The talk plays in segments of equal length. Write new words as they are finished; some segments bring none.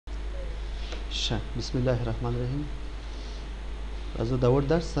شه بسم الله الرحمن الرحیم. راځو دا ور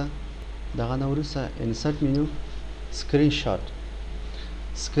درس ته دغه نه وروسته انسرټ مینو سکرین شاټ.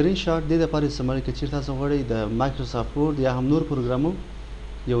 سکرین شاټ دې دپاره استعمال که چېرې تاسو غواړئ د مایکروسافټ ورډ یا هم نور پروګرامو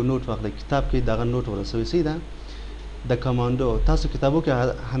یو نوټ واخلئ، کتاب کې دغه نوټ ورسوئ. صحیح ده. د کمانډو تاسو کتابو کې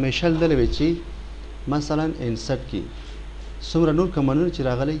همیشه لیدلی وئ چې مثلا انسرټ کې څومره نور کمانډونه چې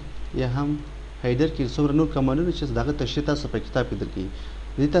راغلی یا هم هایډر کې څومره نور کمانډونه چې دغه تشریح تاسو په کتاب کې درکوي.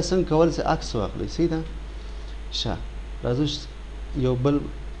 دې تاسو څنګه کولی شئ عکس واخلئ. صحیح ده. ښه راځو یو بل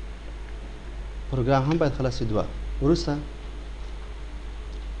پروګرام هم باید خلاص شي. دوه وروسته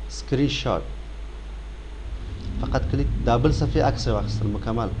سکرین شاټ فقط کلیک دا بل صفحې عکس یې واخیستل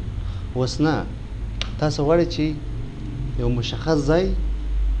مکمل. اوس نه تاسو غواړئ چې یو مشخص ځای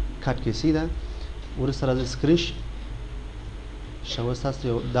کټ کړئ. صحیح ده. وروسته راځئ سکرین ښه اوس تاسو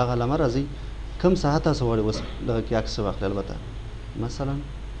یو دغه علامه راځئ کوم ساحه تاسو غواړئ اوس دغه کې عکس واخلئ. البته مثلا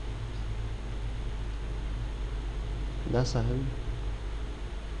دا ساحه وي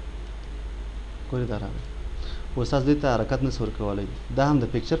ګورئ دا راغی. اوس تاسو دې ته حرکت نشئ ورکولی. دا هم د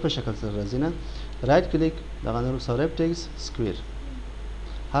پکچر په شکل سره راځي نه. رایټ کلیک دغه نه وروسته ریپټیکس سکویر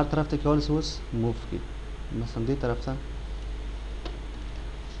هر طرف ته کولی شئ اوس موف کړئ مثلا دې طرف ته.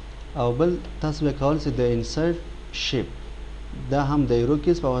 او بل تاسو بیا کولی شئ د انسرټ شیپ دا هم د ایرو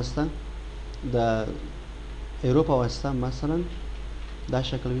کیز په واسطه د ایرو په واسطه مثلا دا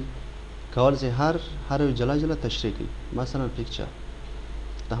شکل وي کولی شئ هر یو جلا جلا تشریح کړئ. مثلا پکچر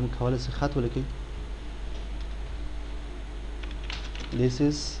دا هم کولی شئ خط ولیکئ. This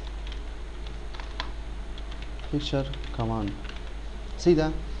is picture command. صحیح ده.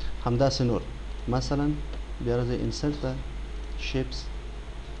 همداسې نور مثلا بیا راځئ انسرټ ته شیپس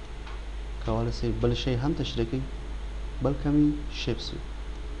کولی شئ بل شی هم تشریح کړئ بل کمی شیپس وي.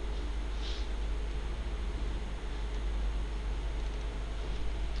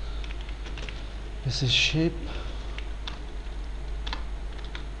 This is shape.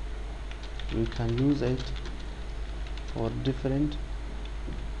 We can use it for different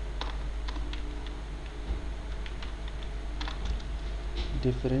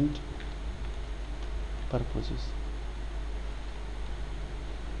purposes.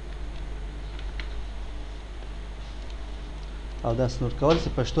 او داس نور کول چې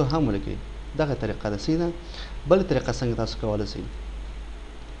پښتو هم ولیکئ دغه طریقه ده. صحیح ده. بل طریقه څنګه تاسو کولی شئ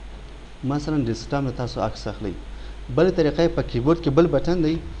مثلا ډیسکټاپ نه تاسو عکس اخلئ. بل طریقه په کیبورډ کې بل بټن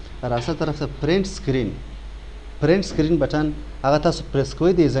دی راسته طرف ته پرنټ سکرین بټن هغه تاسو پریس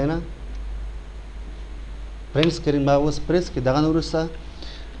کوئ دې ځای نه پرنټ سکرین ما اوس پریس کړئ. دغه نه وروسته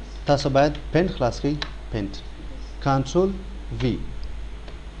تاسو باید پینټ خلاص کړئ. پینټ کنټرول وي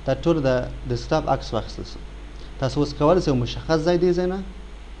دا ټول د ډیسکټاپ عکس واخیستل شو. تاسو اوس کولی شئ مشخص ځای دې ځای نه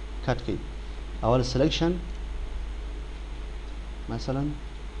کټ کړئ. اول سلیکشن مثلا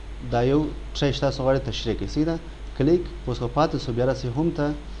دا یو ټریش تاسو غواړئ تشریح کړئ. صحیح ده. کلیک اوس خو پاتې شو بیا راسئ هوم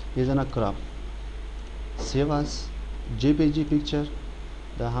ته دې ځای نه کراپ سیو اس جی پی جی پکچر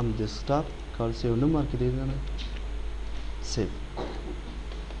دا هم ډیسکټاپ کولی شئ یو نوم ورکړئ دې ځای نه سیو.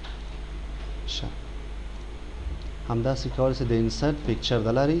 ښه همداسې کولی شئ د انسرټ پکچر د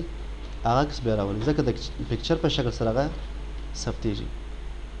لارې هغه عکس بیا راولئ ځکه د پکچر په شکل سره هغه ثبتېږي.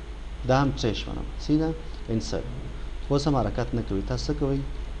 دا هم ټریش ونم. صحیح ده. انسرټ اوس هم حرکت نه کوي. تاسو څه کوئ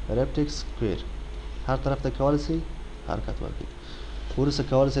ریپټیکس سکویر هر طرف ته کولی شئ حرکت ورکړئ. وروسته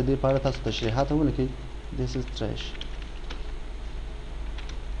کولی شئ دې په اړه تاسو تشریحات هم ولیکئ. This is trash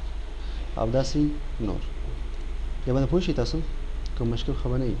او داسې نور یا باندې پوه شئ تاسو کوم مشکل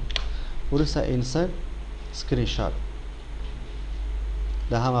خبر نه وي. وروسته انسرټ سکرین شاټ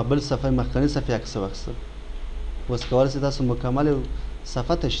دا هم بل صفحه مخکنۍ صفحې عکس واخیستل. اوس کولی شئ تاسو مکمل یو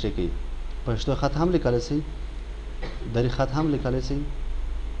صفحه تشریح کړئ. پښتو خط هم لیکلی شئ دری خط هم لیکلی شئ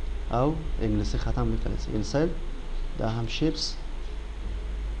او انګلیسي خط هم لیکلی شئ. انسرټ دا هم شیپس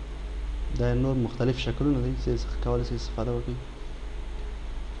دا نور مختلف شکلونه دي چې څخه کولی شئ استفاده وکړئ.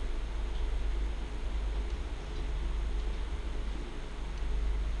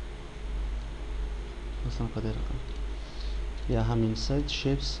 مثلا په دې رقم یا هم انسرټ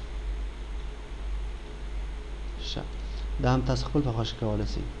شیپس ښه دا هم تاسو خپل په خوښه کولی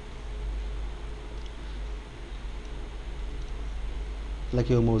شئ.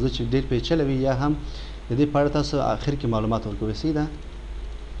 لکه یو موضوع چې ډېر پیچلی وي یا هم د دې په اړه تاسو آخر کې معلومات ورکوئ. صحیح ده.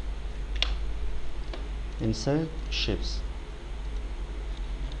 انسرټ شیپس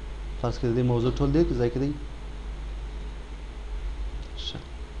فرض کړئ د دې موضوع ټول دې ځای کې دی. ښه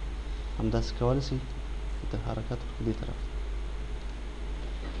همداسې کولی شئ د حرکت ورکړئ دې طرف.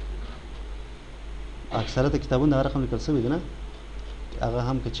 اکثره د کتابونو هغه رقم لیکل شوي دي نه هغه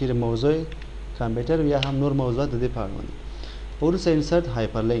هم که چیرې موضوع کمپیوټر یا هم نور موضوعات د دې په اړه باندې. وروسته انسرټ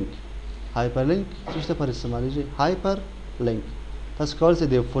هایپرلینک هایپرلینک څه لپاره استعمالیږي؟ هایپر لینک تاسو کولای شئ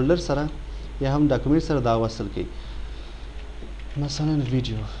د فولډر سره یا هم ډاکومنټ سره دا وصل کړئ. مثلا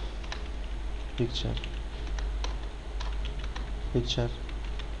ویډیو، picture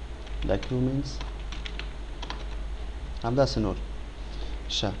documents همداسې نور.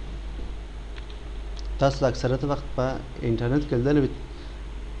 ښه تاسو د اکثریت وخت په انټرنیټ کې لیدلی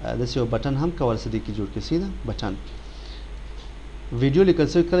داسې یو بټن هم کولای شئ دې کې جوړ کړئ. ده بټن ویډیو لیکل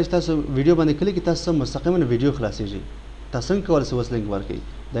شوی، کله چې تاسو ویډیو باندې کلیک کړئ تاسو مستقیما ویډیو خلاصیږي. تاسو څنګه کولی شئ اوس لینک ورکړئ؟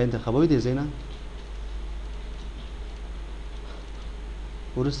 دا انتخابوي دې ځای نه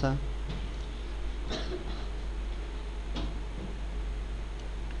وروسته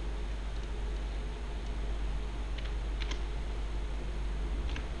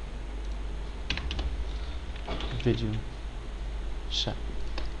ویډیو. ښه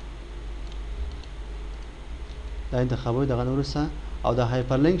دا انتخابوي دغه نه وروسته او د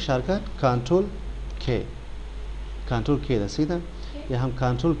هایپرلینک شارټکټ کنټرول کې ده صحیح ده یا هم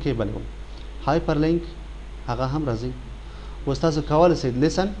کنټرول کې بلې وم. هایپرلینک هغه هم راځي. اوس تاسو کولی شئ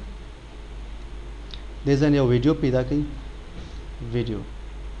لیسن دې ځای یو ویډیو پیدا کړئ. ویډیو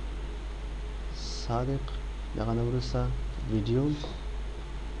صادق دغه نه وروسته ویډیو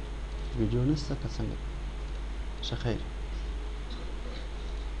نشته که څنګه؟ ښه خیر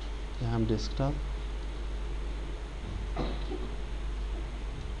یا هم ډیسکټاپ.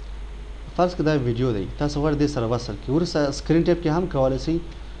 فرض کړه دا ویډیو دی، تاسو غواړئ دې سره وصل کړئ. وروسته سکرین ټیپ کې هم کولی شئ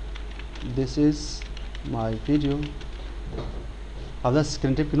this is my video او دا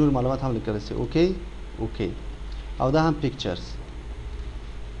سکرین ټیپ کې نور معلومات هم لیکلی شئ. اوکې او دا هم پیکچرز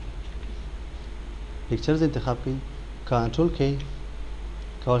انتخاب کړئ. کنټرول کې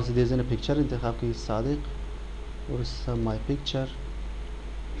کولی شئ دې ځای نه پیکچر انتخاب کړئ. صادق وروسته my picture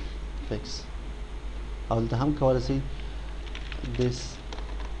fix او دلته هم کولی شئ these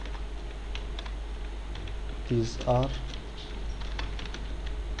are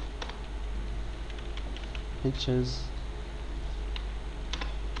pictures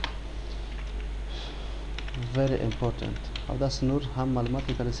very important او داسې نور هم معلومات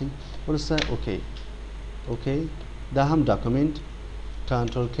لیکلی شئ. وروسته اوکې دا هم ډاکومنټ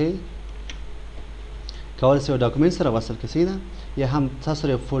کنټرول کې کولی شئ یو ډاکومنټ سره وصل کړئ. صحیح ده یا هم تاسو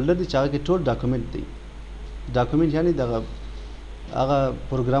سره یو فولډر دی چې هغه کې ټول ډاکومنټ دی. ډاکومنټ یعنې دغه هغه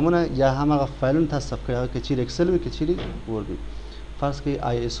پروګرامونه یا هم هغه فایلونه تاسو ثبت کړي، هغه که چیرې اکسل وي که چیرې وورډ وي. فرض کړئ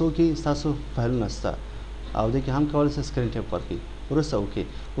ISO کې ستاسو فایلونه شته او دې کې هم کولی شئ سکرین ټیپ ورکړئ. وروسته اوکې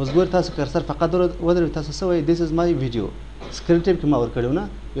اوس ګورئ تاسو کرسر فقط ودروئ، تاسو څه وایئ this is my video. سکرین ټیپ کې ما ورکړی و نه،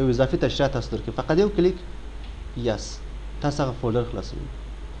 یو اضافي تشریحات تاسو درکړي، فقط یو کلیک یس تاسو هغه فولډر خلاصوئ.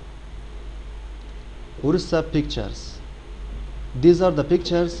 وروسته pictures these are the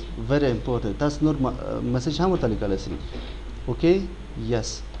pictures very important. تاسو نور مسیج هم ورته لیکلی شئ. اوکې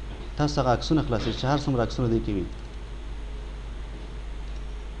یس تاسو هغه عکسونه خلاصوئ چې هر څومره عکسونه دې کې وي.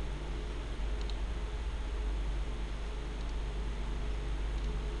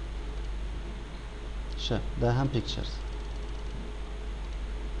 ښه دا هم pictures.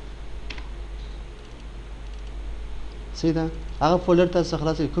 صحیح ده هغه فولډر تاسو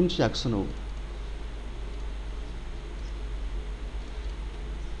خلاصوئ کوم چې عکسونه وو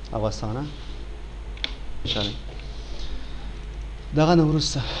او اسانه اشاره دغه نه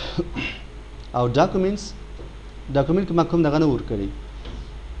وروسته او ډاکومنټس کې ما کوم دغه نه ورکړي،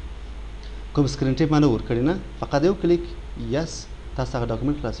 کوم سکرین ټیپ ما نه ورکړي نه، فقط یو کلیک یس تاسو هغه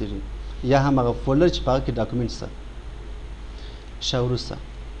ډاکومنټ خلاصیږي یا هم هغه فولډر چې په هغه کې ډاکومنټ شته. ښه وروسته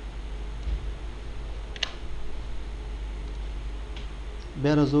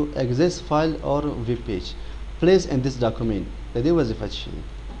بیا راځو exist file or web page place in this document. د دې وظیفه څه ده؟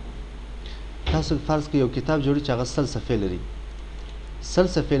 تاسو فرض کړئ یو کتاب جوړوئ چې هغه 100 صفحې لري. 100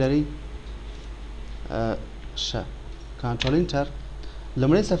 صفحې لري. ښه کنټرول انټر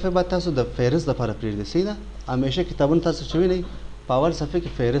لومړۍ صفحې باید تاسو د فهرست لپاره پرېږدئ. صحیح ده همیشه کتابونه تاسو چې وینئ په اول صفحې کې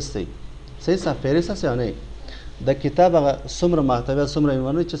فهرست دی. صحیح فهرست هسې او نه د کتاب هغه څومره محتویات څومره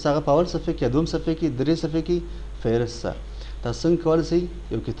عنوانونه چې هغه په اول صفحې کې یا دوم صفحې کې درې صفحې کې فهرست ده. تاسو څنګه کولی شئ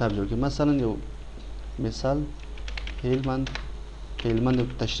یو کتاب جوړ کړئ؟ مثلا یو مثال هلمند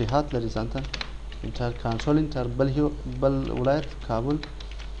تشریحات لري ځانته انټر کنټرول انټر بل ولایت کابل.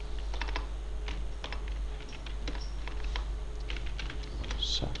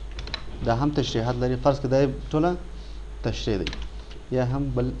 دا هم تشریحات لري. فرض کړئ دا ټوله تشریح دی. یا هم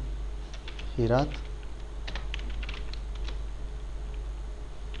بل هرات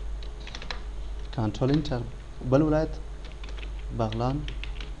کنټرول انټر بل ولایت بغلان.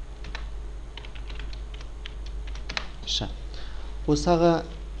 ښه اوس هغه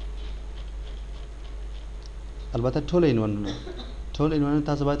البته ټول عنوانونه ټول عنوانونه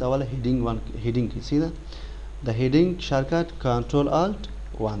تاسو باید اوله هیډینګ کې سیده د هیډینګ شارټکټ کنټرول الټ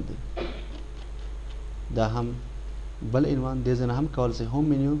 1 دی دا هم بل عنوان دې ځای نه هم کولی شئ هوم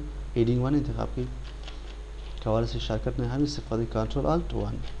منیو هیډینګ 1 انتخاب کړئ کولی شئ شارټکټ نه هم استفاده کنټرول الټ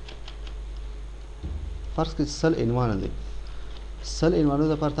 1 فرض کړئ سل عنوانه دی سل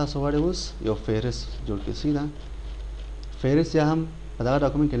عنوانونو لپاره تاسو غواړئ اوس یو فهرست جوړ کړئ سیده فهرست یا هم په دغه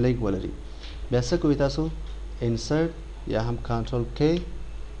ډاکومنټ کې لینک ولري بیا څه کوئ تاسو انسرټ یا هم کنټرول کې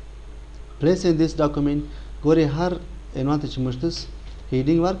پلیس ان دیس ډاکومنټ ګورئ هر عنوان ته چې موږ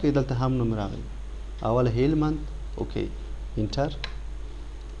هیډینګ ورکړئ دلته هم نوم راغلی اول هیلمند اوکې انټر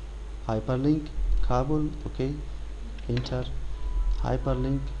هایپرلینک کابل اوکې انټر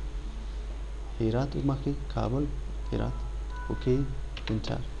هایپرلینک هرات مخکې کابل هرات اوکې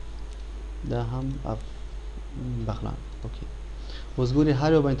انټر دا هم بغلان اوکې اوس ګورئ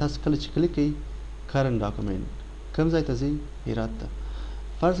هر یو باندې تاسو کله چې کلیک کړئ کرنټ ډاکومنټ کوم ځای ته ځئ هرات ته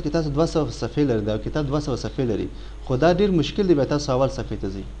فرض کړئ تاسو 200 صفحې لري دا کتاب 200 صفحې لري خو دا ډېر مشکل دی بیا تاسو اول صفحې ته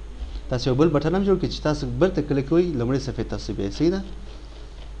ځئ تاسو یو بل بټن هم جوړ کړئ چې تاسو بل ته کلیک کوئ لومړۍ صفحې ته تاسو بیا سیده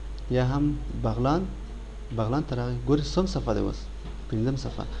یا هم بغلان ته راغئ ګورئ څوم صفحه دی اوس 5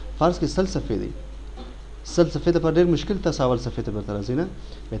 صفحه فرض کړئ 100 صفحې دی 100 صفحې لپاره ډېر مشکل تاسو اول صفحې ته بیرته راځئ نه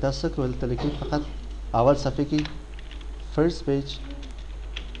بیا تاسو څه کوئ دلته لیکئ فقط اول صفحې کې فرست پیج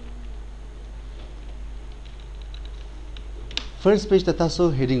فرست پیج ته تاسو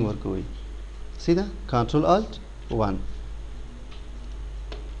هیډینګ ورکوئ سیده کنټرول الټ 1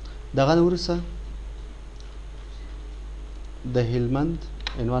 دغه نه وروسته د هلمند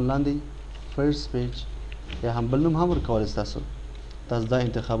عنوان لاندې فرست پیج یا هم بل نوم هم ورکولی تاسو دا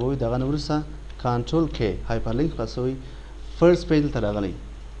انتخابوئ دغه نه وروسته کنټرول کې هایپرلینک خلاصوئ فرست پیج دلته راغلی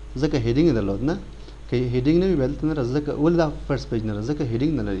ځکه هیډینګ یې درلود نه که هیډینګ نه وي بیا دلته نه راځي ځکه ولې دا فرست پیج نه راځي ځکه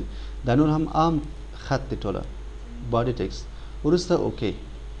هیډینګ نه لري دا نور هم عام خط دی ټوله باډي ټیکسټ وروسته اوکې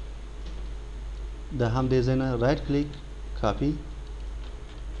د هم دې ځای نه رایټ کلیک کاپي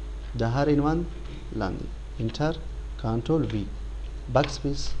د هر عنوان لاندې انټر کنټرول وی بک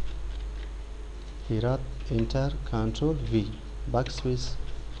سپیس هرات انټر کنټرول وی بک سپیس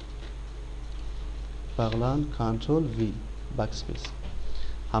بغلان کنټرول وی بک سپیس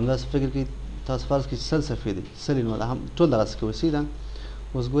همداسې فکر کړئ تاسو فرض کړئ 100 صفحې دي 100 عنوان هم ټول دغسې کوئ سیده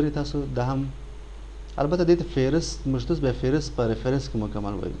اوس ګورئ تاسو دا هم البته دې ته فهرست موږ بیا فهرست په ریفرنس کې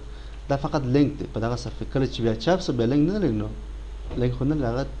مکمل وایو دا فقط لینک دی په دغه صفحه کله چې بیا چاپ سو بیا لینک نه لري نو لینک خو نه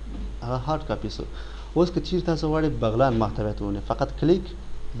لري هغه هارد کاپي سو اوس که چیرې تاسو غواړئ بغلان محتویات ونه فقط کلیک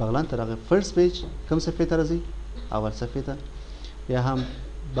بغلان ته راغی فرست پیج کوم صفحې ته راځئ اول صفحې ته یا هم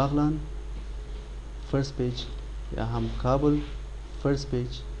بغلان فرست پیج یا هم کابل فرست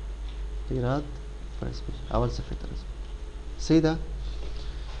پیج هرات فرست پیج اول صفحې ته راځئ سیده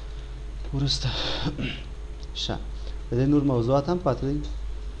وروسته ښه د دې نور موضوعات هم پاتې دي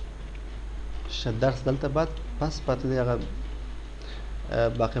ښه درس دلته پس پاتې دی هغه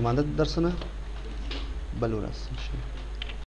باقی مانده درسونه بل ورځ